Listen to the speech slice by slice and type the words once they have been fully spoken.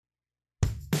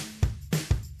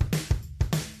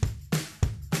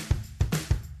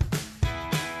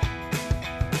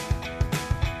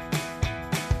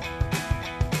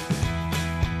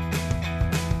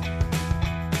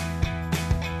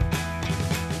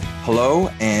Hello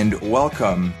and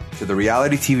welcome to the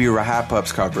reality TV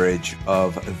wrap-ups coverage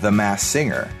of The Masked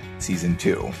Singer Season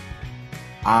 2.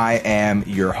 I am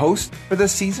your host for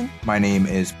this season. My name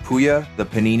is Puya the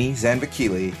Panini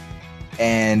Zanvakili,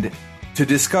 and to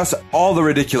discuss all the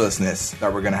ridiculousness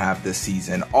that we're going to have this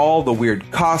season, all the weird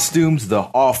costumes, the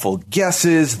awful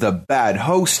guesses, the bad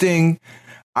hosting,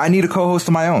 I need a co-host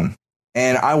of my own.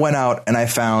 And I went out and I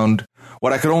found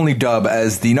what I could only dub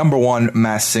as the number one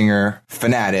Masked Singer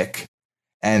fanatic,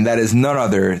 and that is none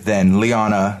other than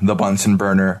Liana the Bunsen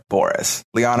Burner Boris.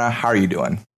 Liana, how are you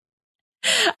doing?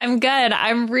 I'm good.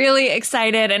 I'm really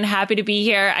excited and happy to be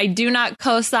here. I do not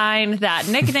co-sign that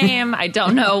nickname. I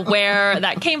don't know where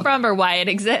that came from or why it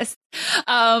exists.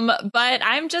 But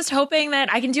I'm just hoping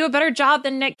that I can do a better job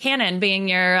than Nick Cannon being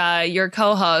your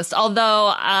co-host.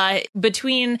 Although,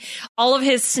 between all of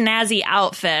his snazzy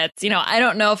outfits, I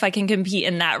don't know if I can compete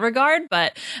in that regard,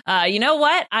 but, you know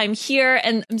what? I'm here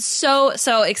and I'm so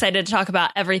excited to talk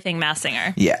about everything Masked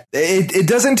Singer. Yeah, it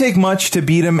doesn't take much to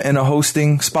beat him in a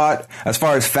hosting spot. As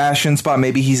far as fashion spot,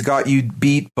 maybe he's got you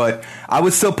beat, but I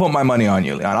would still put my money on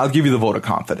you, Leon. I'll give you the vote of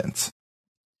confidence.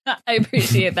 I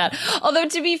appreciate that. Although,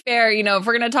 to be fair, if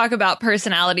we're going to talk about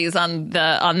personalities on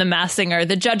the Masked Singer,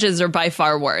 the judges are by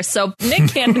far worse. So Nick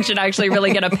Cannon should actually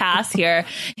really get a pass here.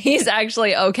 He's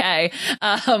actually okay.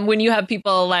 When you have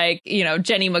people like,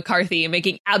 Jenny McCarthy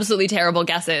making absolutely terrible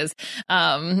guesses,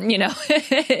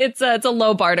 it's a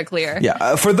low bar to clear.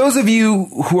 Yeah. For those of you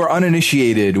who are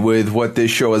uninitiated with what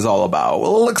this show is all about,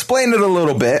 we'll explain it a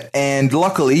little bit. And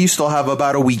luckily, you still have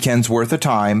about a weekend's worth of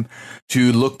time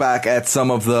to look back at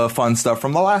some of the fun stuff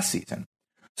from the last season.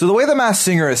 So the way the Masked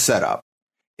Singer is set up,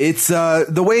 it's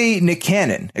the way Nick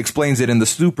Cannon explains it in the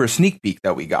super sneak peek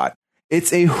that we got.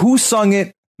 It's a Who Sung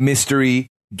It mystery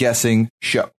guessing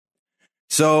show.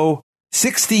 So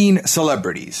 16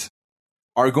 celebrities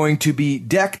are going to be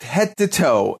decked head to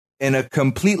toe in a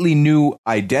completely new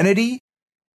identity,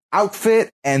 outfit,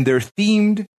 and they're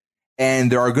themed.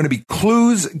 And there are going to be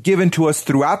clues given to us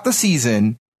throughout the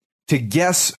season to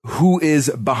guess who is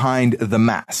behind the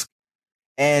mask.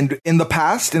 And in the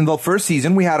past, in the first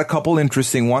season, we had a couple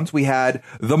interesting ones. We had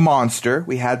the monster,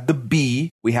 we had the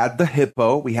bee, we had the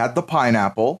hippo, we had the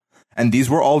pineapple. And these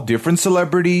were all different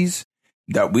celebrities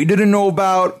that we didn't know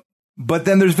about. But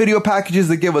then there's video packages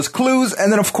that give us clues.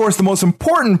 And then, of course, the most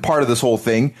important part of this whole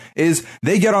thing is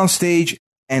they get on stage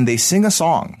and they sing a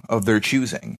song of their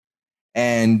choosing.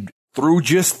 And through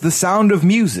just the sound of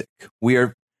music, we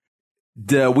are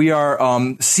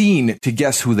seen to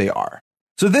guess who they are.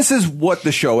 So this is what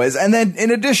the show is. And then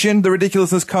in addition, the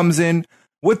ridiculousness comes in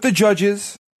with the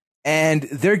judges and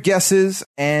their guesses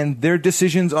and their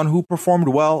decisions on who performed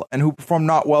well and who performed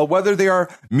not well, whether they are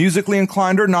musically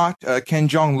inclined or not. Ken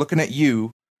Jeong, looking at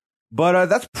you. But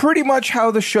that's pretty much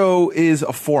how the show is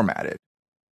formatted.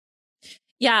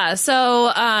 Yeah.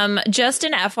 So just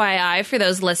an FYI for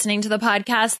those listening to the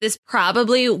podcast, this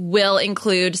probably will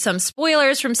include some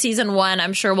spoilers from season 1.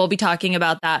 I'm sure we'll be talking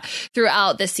about that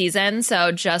throughout the season.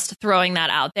 So just throwing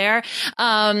that out there.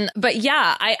 But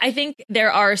yeah, I think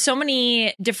there are so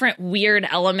many different weird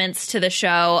elements to the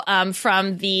show,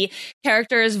 from the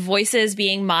characters' voices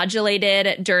being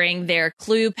modulated during their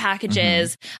clue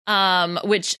packages,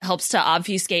 which helps to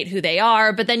obfuscate who they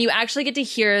are. But then you actually get to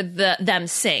hear them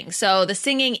sing. So the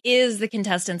singing is the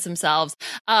contestants themselves.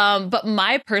 But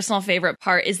my personal favorite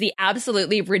part is the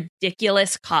absolutely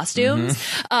ridiculous costumes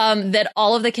that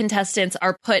all of the contestants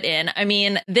are put in. I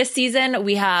mean, this season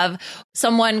we have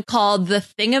someone called the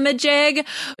Thingamajig,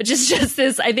 which is just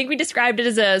this, I think we described it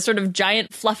as a sort of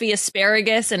giant fluffy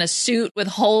asparagus in a suit with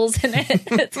holes in it.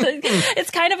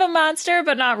 It's kind of a monster,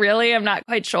 but not really. I'm not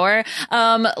quite sure.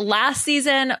 Last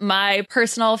season, my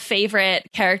personal favorite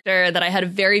character that I had a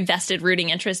very vested rooting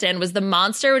interest in was the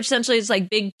monster, which essentially is like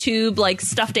big tube, like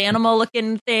stuffed animal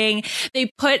looking thing. They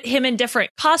put him in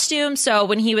different costumes. So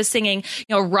when he was singing,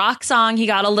 rock song, he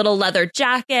got a little leather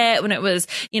jacket. When it was,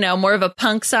 more of a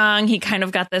punk song, he kind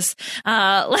of got this,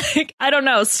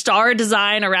 star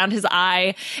design around his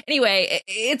eye. Anyway,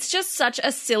 it's just such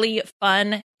a silly,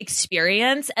 fun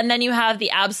experience. And then you have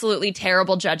the absolutely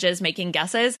terrible judges making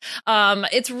guesses.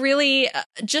 It's really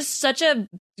just such a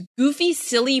goofy,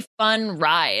 silly, fun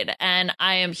ride. And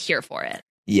I am here for it.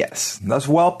 Yes, that's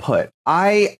well put.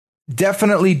 I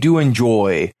definitely do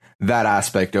enjoy that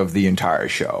aspect of the entire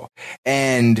show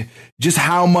and just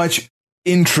how much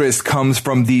interest comes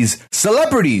from these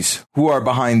celebrities who are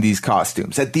behind these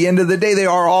costumes. At the end of the day, they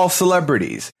are all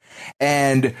celebrities.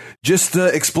 And just to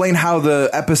explain how the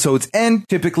episodes end,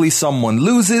 typically someone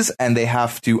loses and they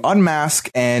have to unmask,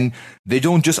 and they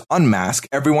don't just unmask.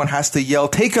 Everyone has to yell,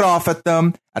 take it off at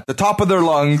them at the top of their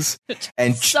lungs.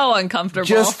 And so uncomfortable.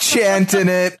 Just chanting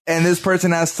it. And this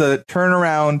person has to turn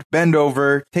around, bend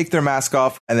over, take their mask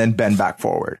off, and then bend back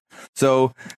forward.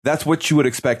 So that's what you would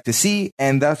expect to see.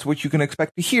 And that's what you can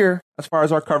expect to hear as far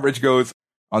as our coverage goes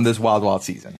on this Wild Wild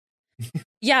season.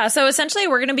 Yeah, so essentially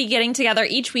we're going to be getting together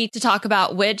each week to talk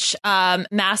about which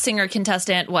Masked Singer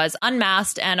contestant was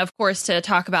unmasked, and of course to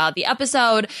talk about the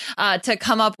episode, to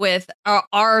come up with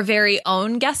our very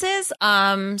own guesses.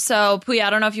 So Puya, I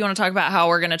don't know if you want to talk about how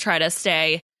we're going to try to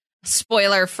stay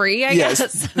spoiler free, I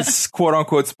guess. Quote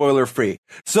unquote spoiler free.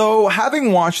 So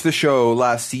having watched the show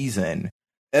last season,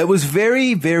 it was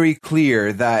very, very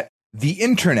clear that the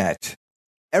internet,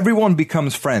 everyone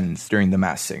becomes friends during The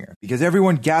Masked Singer because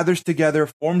everyone gathers together,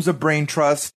 forms a brain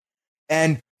trust,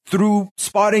 and through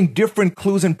spotting different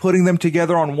clues and putting them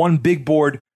together on one big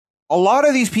board, a lot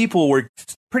of these people were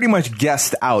pretty much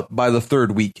guessed out by the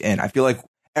third week in. I feel like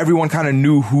everyone kind of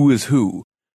knew who is who.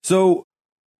 So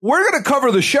we're going to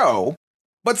cover the show,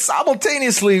 but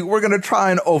simultaneously we're going to try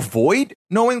and avoid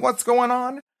knowing what's going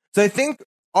on. So I think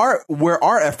where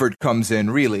our effort comes in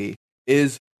really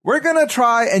is we're going to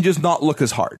try and just not look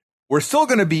as hard. We're still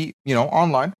going to be,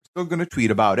 online, still going to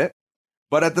tweet about it.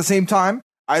 But at the same time,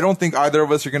 I don't think either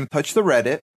of us are going to touch the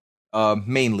Reddit,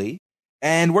 mainly.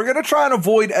 And we're going to try and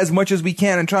avoid as much as we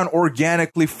can and try and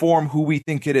organically form who we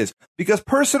think it is. Because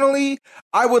personally,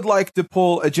 I would like to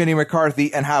pull a Jenny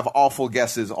McCarthy and have awful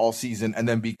guesses all season and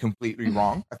then be completely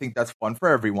wrong. I think that's fun for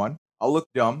everyone. I'll look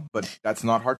dumb, but that's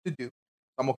not hard to do.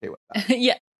 I'm okay with that.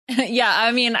 Yeah. Yeah,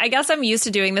 I mean, I guess I'm used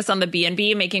to doing this on the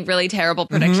B&B, making really terrible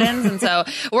predictions. And so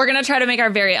we're going to try to make our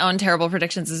very own terrible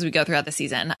predictions as we go throughout the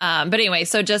season. But anyway,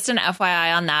 so just an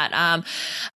FYI on that.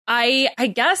 I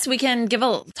guess we can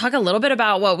talk a little bit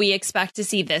about what we expect to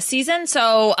see this season.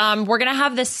 So we're going to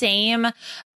have the same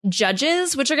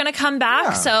judges, which are going to come back.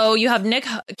 Yeah. So you have Nick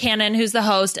Cannon, who's the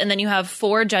host, and then you have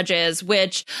 4 judges,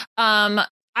 which I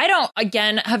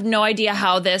have no idea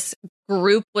how this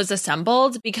group was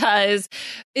assembled because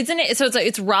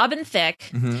it's Robin Thicke,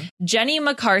 Jenny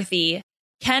McCarthy,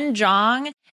 Ken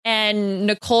Jeong, and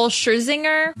Nicole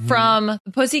Scherzinger from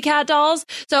the Pussycat Dolls.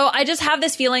 So I just have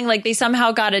this feeling like they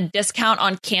somehow got a discount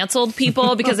on canceled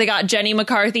people because they got Jenny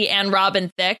McCarthy and Robin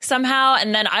Thicke somehow.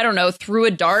 And then, I don't know, threw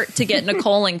a dart to get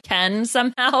Nicole and Ken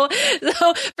somehow.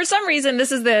 So for some reason,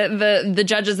 this is the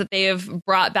judges that they have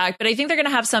brought back. But I think they're going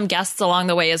to have some guests along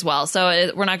the way as well.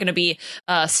 So we're not going to be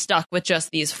stuck with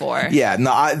just these 4. Yeah,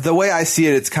 no, the way I see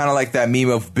it, it's kind of like that meme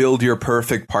of build your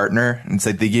perfect partner. And it's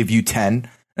like they give you 10.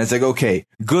 And it's like, okay,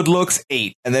 good looks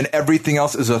 8, and then everything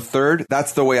else is a third.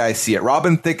 That's the way I see it.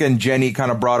 Robin Thicke and Jenny kind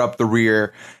of brought up the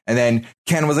rear, and then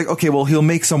Ken was like, okay, well, he'll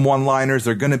make some one-liners.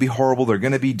 They're going to be horrible. They're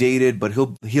going to be dated, but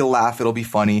he'll laugh. It'll be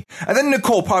funny. And then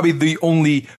Nicole, probably the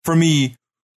only, for me,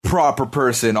 proper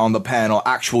person on the panel,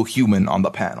 actual human on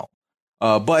the panel.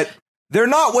 But they're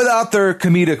not without their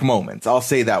comedic moments. I'll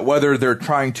say that, whether they're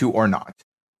trying to or not.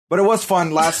 But it was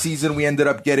fun. Last season, we ended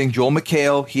up getting Joel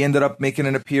McHale. He ended up making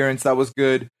an appearance. That was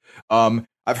good. I've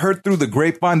heard through the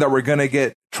grapevine that we're going to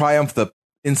get Triumph the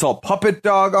Insult Puppet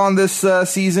Dog on this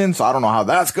season. So I don't know how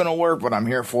that's going to work, but I'm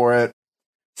here for it.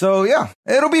 So, yeah,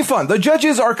 it'll be fun. The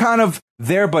judges are kind of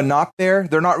there, but not there.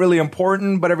 They're not really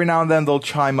important, but every now and then they'll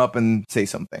chime up and say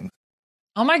something.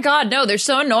 Oh my God, no, they're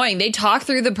so annoying. They talk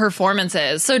through the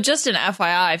performances. So just an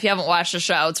FYI, if you haven't watched the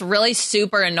show, it's really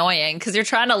super annoying because you're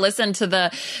trying to listen to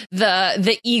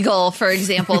the eagle, for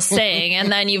example, sing. And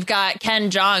then you've got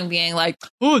Ken Jeong being like,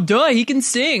 oh, duh, he can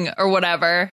sing or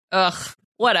whatever. Ugh,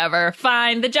 whatever.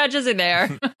 Fine. The judges are there.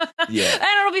 Yeah.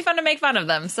 And it'll be fun to make fun of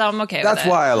them. So I'm okay with it. That's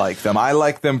why I like them. I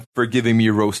like them for giving me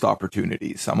roast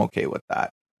opportunities. I'm okay with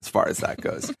that as far as that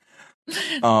goes.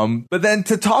 But then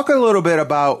to talk a little bit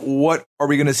about what are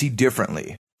we going to see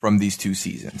differently from these 2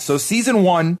 seasons. So season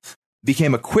 1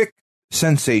 became a quick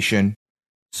sensation,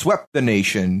 swept the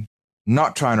nation,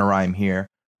 not trying to rhyme here,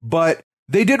 but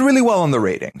they did really well on the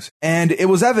ratings. And it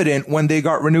was evident when they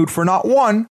got renewed for not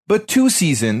 1, but 2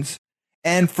 seasons.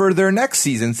 And for their next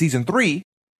season, season 3,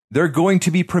 they're going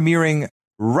to be premiering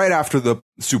right after the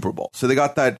Super Bowl. So they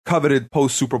got that coveted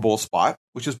post Super Bowl spot,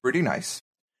 which is pretty nice.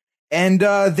 And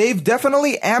they've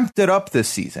definitely amped it up this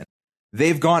season.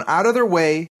 They've gone out of their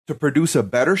way to produce a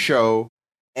better show,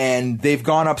 and they've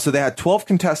gone up. So they had 12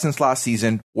 contestants last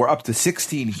season. We're up to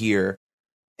 16 here.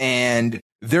 And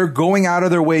they're going out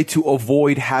of their way to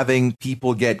avoid having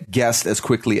people get guessed as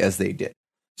quickly as they did.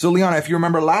 So, Liana, if you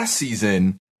remember last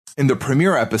season, in the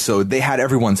premiere episode, they had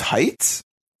everyone's heights,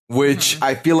 which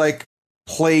I feel like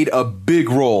played a big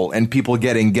role in people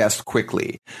getting guessed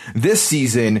quickly. This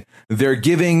season, they're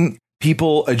giving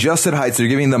people adjusted heights. They're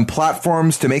giving them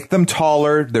platforms to make them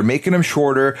taller. They're making them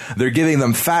shorter. They're giving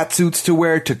them fat suits to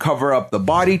wear to cover up the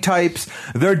body types.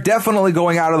 They're definitely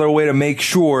going out of their way to make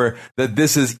sure that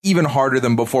this is even harder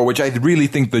than before, which I really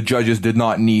think the judges did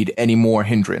not need any more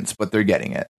hindrance, but they're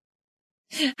getting it.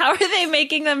 How are they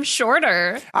making them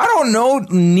shorter? I don't know.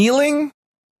 Kneeling?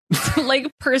 Like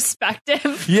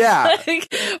perspective. Yeah. Like,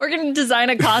 we're going to design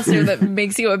a costume that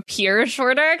makes you appear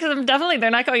shorter, because they're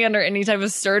not going under any type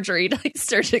of surgery to like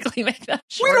surgically make that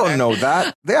shorter. We don't know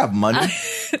that. They have money.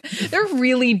 They're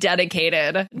really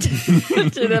dedicated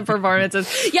to the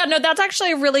performances. Yeah, no, that's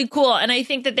actually really cool. And I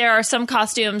think that there are some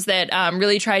costumes that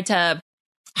really try to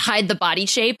hide the body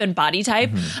shape and body type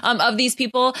of these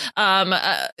people.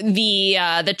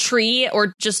 The tree,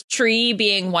 or just tree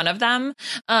being one of them,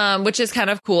 which is kind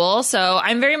of cool. So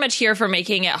I'm very much here for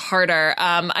making it harder.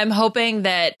 I'm hoping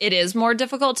that it is more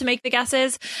difficult to make the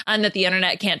guesses and that the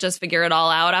internet can't just figure it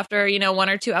all out after, 1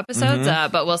 or 2 episodes.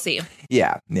 But we'll see.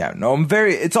 Yeah. No,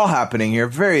 it's all happening here.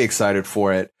 Very excited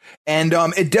for it. And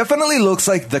it definitely looks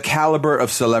like the caliber of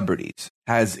celebrities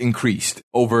has increased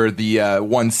over the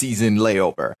 1 season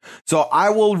layover. So I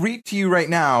will read to you right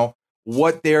now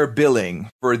what they're billing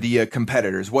for the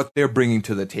competitors, what they're bringing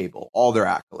to the table, all their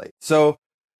accolades. So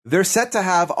they're set to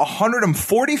have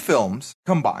 140 films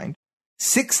combined,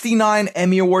 69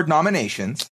 Emmy Award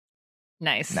nominations.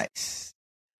 Nice.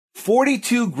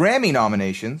 42 Grammy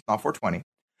nominations, not 420.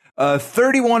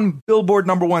 31 Billboard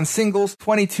 #1 singles,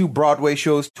 22 Broadway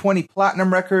shows, 20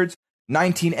 platinum records,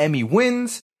 19 Emmy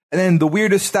wins, and then the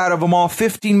weirdest stat of them all,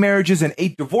 15 marriages and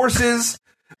 8 divorces,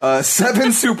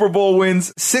 7 Super Bowl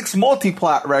wins, 6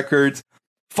 multi-plat records,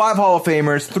 5 Hall of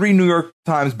Famers, 3 New York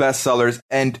Times bestsellers,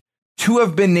 and 2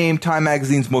 have been named Time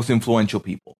Magazine's most influential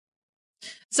people.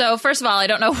 So first of all, I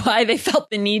don't know why they felt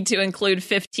the need to include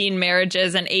 15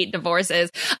 marriages and 8 divorces.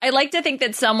 I like to think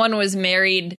that someone was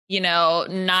married,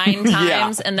 9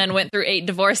 times and then went through 8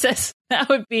 divorces. That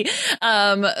would be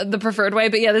the preferred way.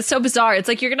 But yeah, that's so bizarre. It's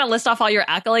like you're going to list off all your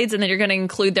accolades and then you're going to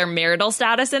include their marital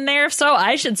status in there. So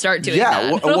I should start doing that.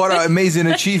 Yeah, what an amazing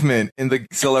achievement in the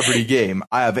celebrity game.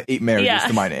 I have 8 marriages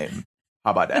to my name.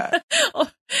 How about that?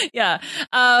 Yeah.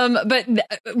 But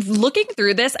looking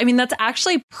through this, I mean, that's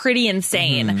actually pretty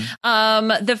insane.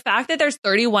 The fact that there's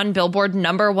 31 Billboard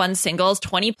 #1 singles,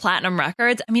 20 platinum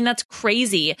records, I mean, that's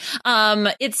crazy.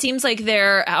 It seems like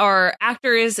there are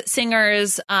actors,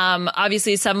 singers,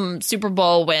 obviously some Super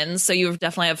Bowl wins. So you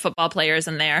definitely have football players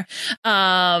in there.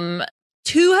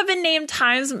 2 have been named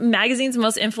Times Magazine's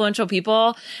most influential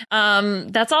people.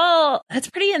 That's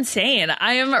pretty insane.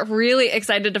 I am really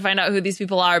excited to find out who these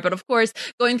people are. But of course,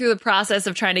 going through the process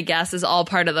of trying to guess is all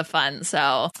part of the fun. So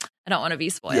I don't want to be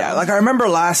spoiled. Yeah, like I remember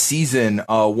last season,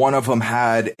 one of them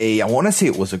had I want to say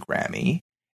it was a Grammy.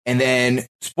 And then,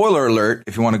 spoiler alert,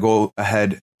 if you want to go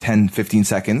ahead 10, 15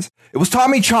 seconds, it was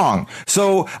Tommy Chong.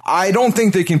 So I don't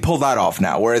think they can pull that off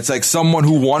now, where it's like someone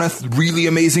who won a really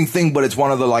amazing thing, but it's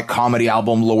one of the like comedy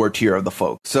album lower tier of the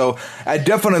folk. So it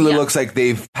definitely looks like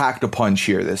they've packed a punch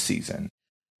here this season.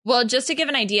 Well, just to give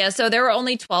an idea, so there were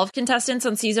only 12 contestants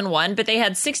on season 1, but they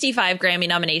had 65 Grammy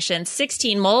nominations,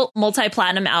 16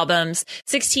 multi-platinum albums,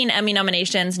 16 Emmy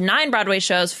nominations, 9 Broadway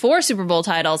shows, 4 Super Bowl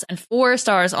titles, and 4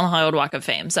 stars on the Hollywood Walk of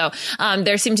Fame. So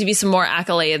there seem to be some more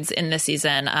accolades in this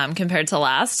season compared to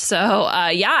last. So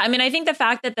I mean, I think the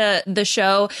fact that the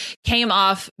show came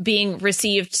off being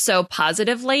received so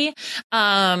positively,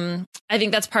 I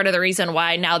think that's part of the reason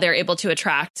why now they're able to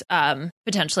attract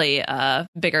potentially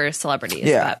bigger celebrities.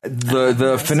 Yeah.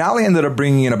 The finale ended up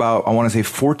bringing in about, I want to say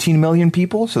 14 million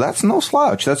people. So that's no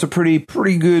slouch. That's a pretty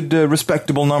good,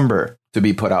 respectable number to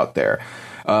be put out there.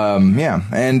 Who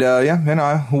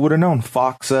would have known?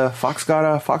 Fox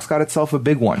got itself a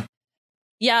big one.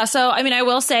 Yeah. So, I mean, I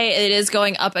will say it is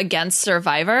going up against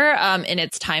Survivor in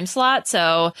its time slot.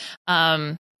 So,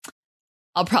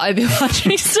 I'll probably be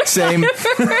watching Survivor. Same.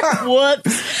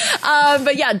 Whoops.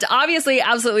 But yeah, obviously,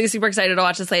 absolutely super excited to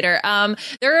watch this later.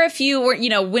 There are a few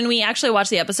where, when we actually watch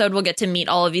the episode, we'll get to meet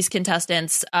all of these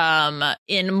contestants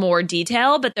in more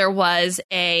detail. But there was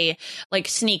a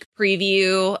sneak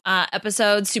preview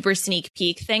episode, super sneak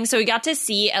peek thing. So we got to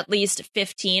see at least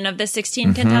 15 of the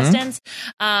 16 contestants.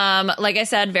 Like I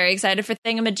said, very excited for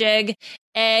Thingamajig.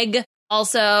 Egg.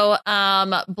 Also,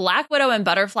 Black Widow and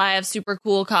Butterfly have super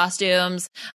cool costumes.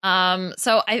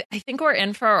 So I think we're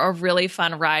in for a really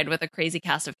fun ride with a crazy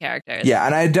cast of characters. Yeah,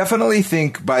 and I definitely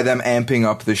think by them amping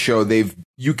up the show,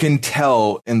 you can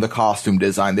tell in the costume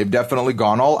design, they've definitely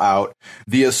gone all out.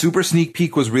 The super sneak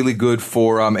peek was really good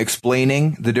for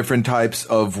explaining the different types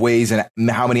of ways and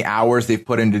how many hours they've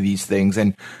put into these things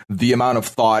and the amount of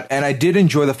thought. And I did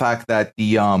enjoy the fact that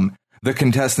the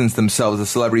contestants themselves, the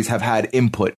celebrities, have had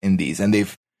input in these, and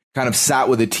they've kind of sat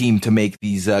with a team to make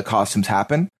these costumes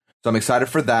happen. So I'm excited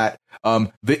for that.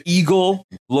 The eagle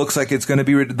looks like it's going to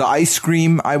be the ice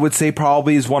cream. I would say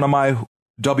probably is one of my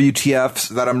WTFs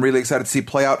that I'm really excited to see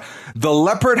play out. The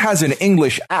leopard has an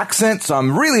English accent, so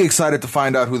I'm really excited to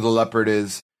find out who the leopard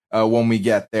is when we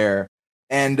get there.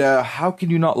 And how can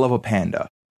you not love a panda?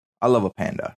 I love a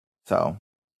panda. So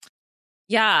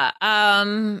yeah.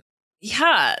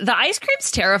 Yeah, the ice cream's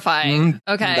terrifying.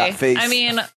 Okay. That face. I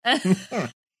mean,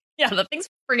 yeah, the thing's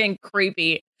friggin'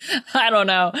 creepy. I don't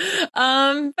know.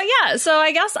 But yeah, so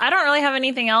I guess I don't really have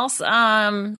anything else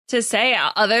to say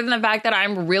other than the fact that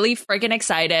I'm really freaking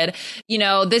excited. You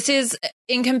know, this is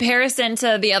in comparison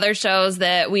to the other shows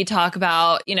that we talk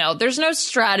about, you know, there's no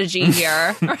strategy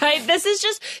here, right? This is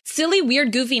just silly,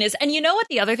 weird goofiness. And you know what?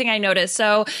 The other thing I noticed,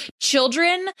 so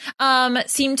children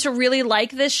seem to really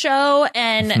like this show,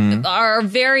 and our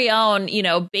very own, you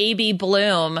know, baby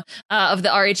Bloom of the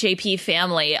RHAP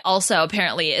family also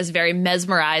apparently is very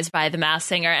mesmerized by The Masked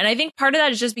Singer. And I think part of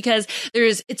that is just because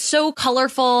it's so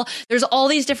colorful. There's all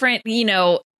these different, you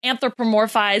know,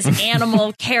 anthropomorphized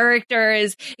animal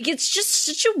characters. It's just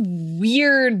such a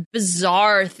weird,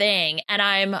 bizarre thing. And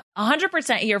I'm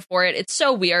 100% here for it. It's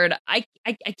so weird. I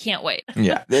can't wait.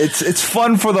 Yeah, it's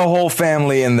fun for the whole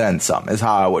family and then some is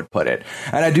how I would put it.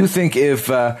 And I do think if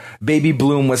Baby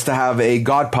Bloom was to have a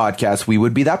God podcast, we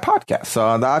would be that podcast. So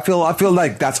I feel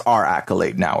like that's our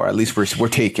accolade now, or at least we're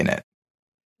taking it.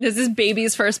 This is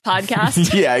Baby's first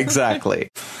podcast. Yeah, exactly.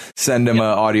 Send him an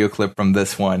audio clip from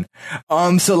this one.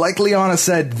 So like Liana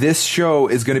said, this show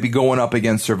is going to be going up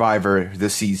against Survivor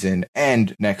this season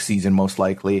and next season, most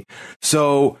likely.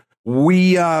 So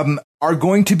we are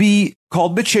going to be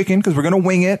called the chicken because we're going to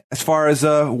wing it as far as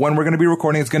when we're going to be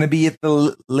recording. It's going to be at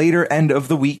the later end of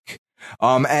the week.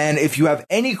 And if you have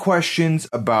any questions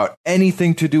about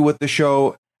anything to do with the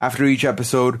show after each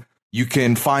episode, you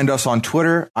can find us on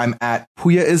Twitter. I'm at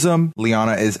Puyaism.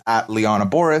 Liana is at Liana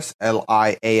Boras,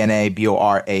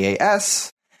 LianaBoraas.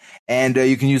 And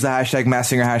you can use the hashtag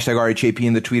MaskedSinger, hashtag RHAP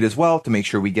in the tweet as well to make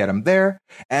sure we get them there.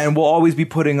 And we'll always be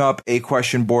putting up a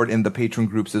question board in the patron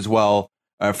groups as well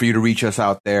for you to reach us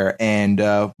out there. And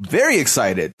very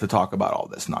excited to talk about all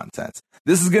this nonsense.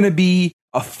 This is going to be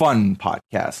a fun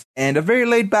podcast and a very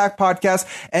laid back podcast.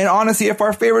 And honestly, if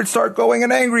our favorites start going,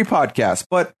 an angry podcast.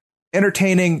 But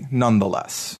entertaining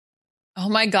nonetheless. Oh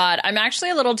my God. I'm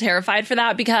actually a little terrified for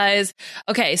that because,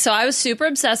 okay, so I was super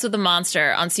obsessed with The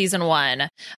Monster on season 1.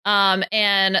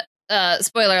 And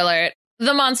spoiler alert,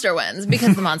 The Monster wins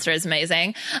because The Monster is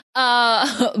amazing.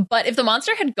 But if The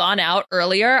Monster had gone out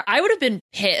earlier, I would have been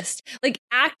pissed, like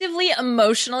actively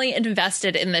emotionally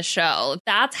invested in this show.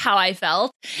 That's how I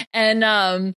felt.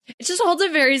 And it just holds a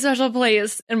very special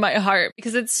place in my heart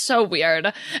because it's so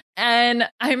weird. And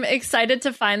I'm excited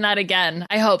to find that again.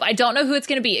 I hope. I don't know who it's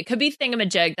going to be. It could be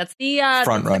Thingamajig. That's the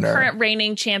front runner, the current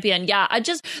reigning champion. Yeah. I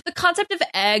just the concept of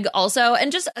egg also.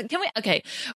 And just okay.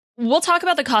 We'll talk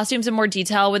about the costumes in more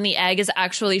detail when the egg is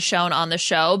actually shown on the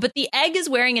show, but the egg is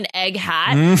wearing an egg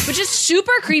hat, which is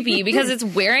super creepy because it's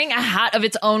wearing a hat of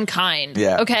its own kind.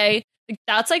 Yeah. Okay.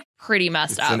 That's like pretty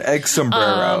messed up. It's an egg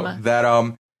sombrero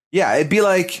that, yeah, it'd be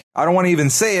like, I don't want to even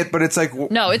say it, but it's like,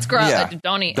 no, it's gross. Yeah.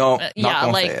 Don't eat. Don't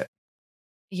like, say it.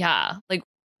 Yeah. Like,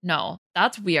 no,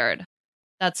 that's weird.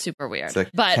 That's super weird. Like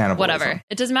but cannibalism. Whatever.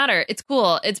 It doesn't matter. It's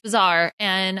cool. It's bizarre.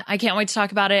 And I can't wait to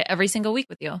talk about it every single week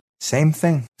with you. Same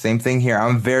thing. Same thing here.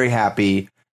 I'm very happy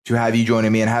to have you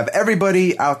joining me and have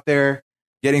everybody out there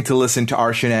getting to listen to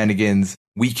our shenanigans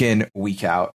week in, week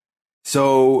out.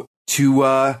 So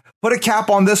to put a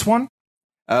cap on this one,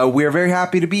 we are very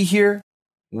happy to be here.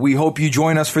 We hope you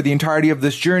join us for the entirety of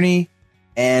this journey,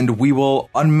 and we will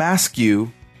unmask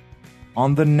you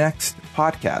on the next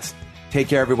podcast. Take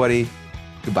care, everybody.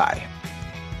 Goodbye.